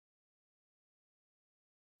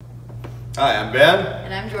Hi, I'm Ben.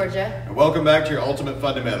 And I'm Georgia. And welcome back to your Ultimate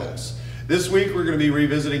Fundamentals. This week we're going to be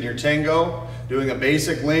revisiting your Tango, doing a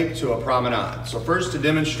basic link to a promenade. So first, to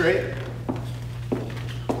demonstrate,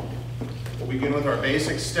 we'll begin with our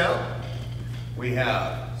basic step. We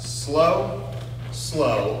have slow,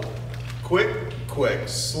 slow, quick, quick,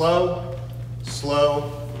 slow,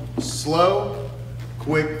 slow, slow,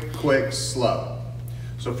 quick, quick, slow.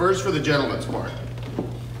 So first for the gentleman's part.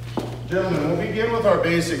 Gentlemen, we'll begin with our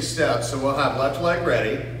basic steps. So we'll have left leg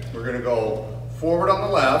ready. We're going to go forward on the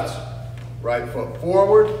left, right foot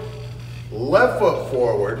forward, left foot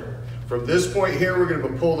forward. From this point here, we're going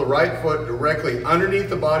to pull the right foot directly underneath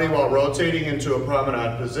the body while rotating into a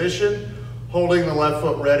promenade position, holding the left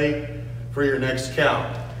foot ready for your next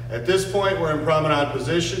count. At this point, we're in promenade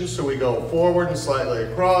position, so we go forward and slightly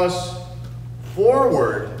across,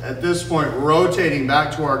 forward. At this point, rotating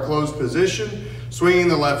back to our closed position, swinging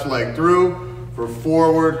the left leg through for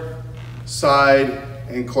forward, side,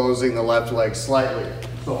 and closing the left leg slightly.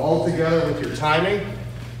 So all together with your timing,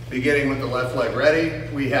 beginning with the left leg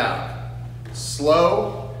ready, we have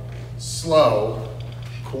slow, slow,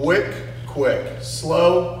 quick, quick,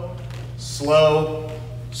 slow, slow,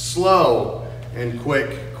 slow, and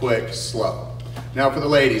quick, quick, slow. Now for the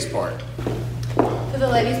ladies' part. For the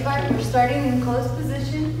ladies' part, we're starting in closed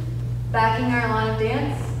position, backing our line of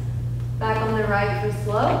dance. Back on the right for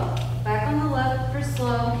slow, back on the left for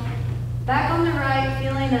slow, back on the right,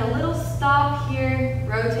 feeling a little stop here,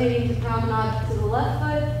 rotating to promenade to the left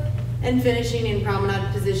foot, and finishing in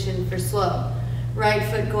promenade position for slow. Right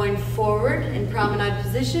foot going forward in promenade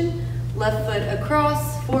position, left foot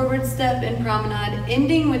across, forward step in promenade,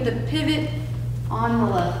 ending with the pivot on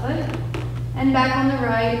the left foot, and back on the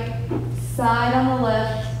right, side on the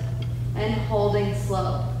left, and holding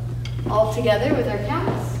slow. All together with our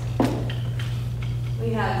counts.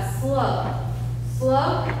 We have slow,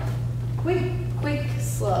 slow, quick, quick,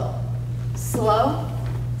 slow. Slow,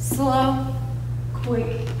 slow,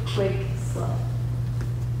 quick, quick, slow.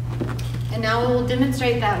 And now we'll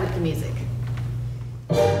demonstrate that with the music.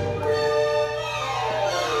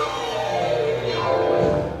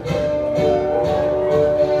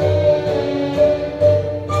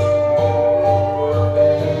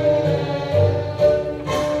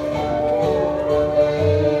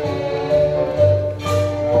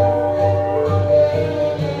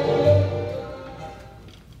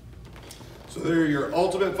 So there are your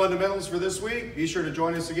ultimate fundamentals for this week. Be sure to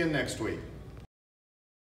join us again next week.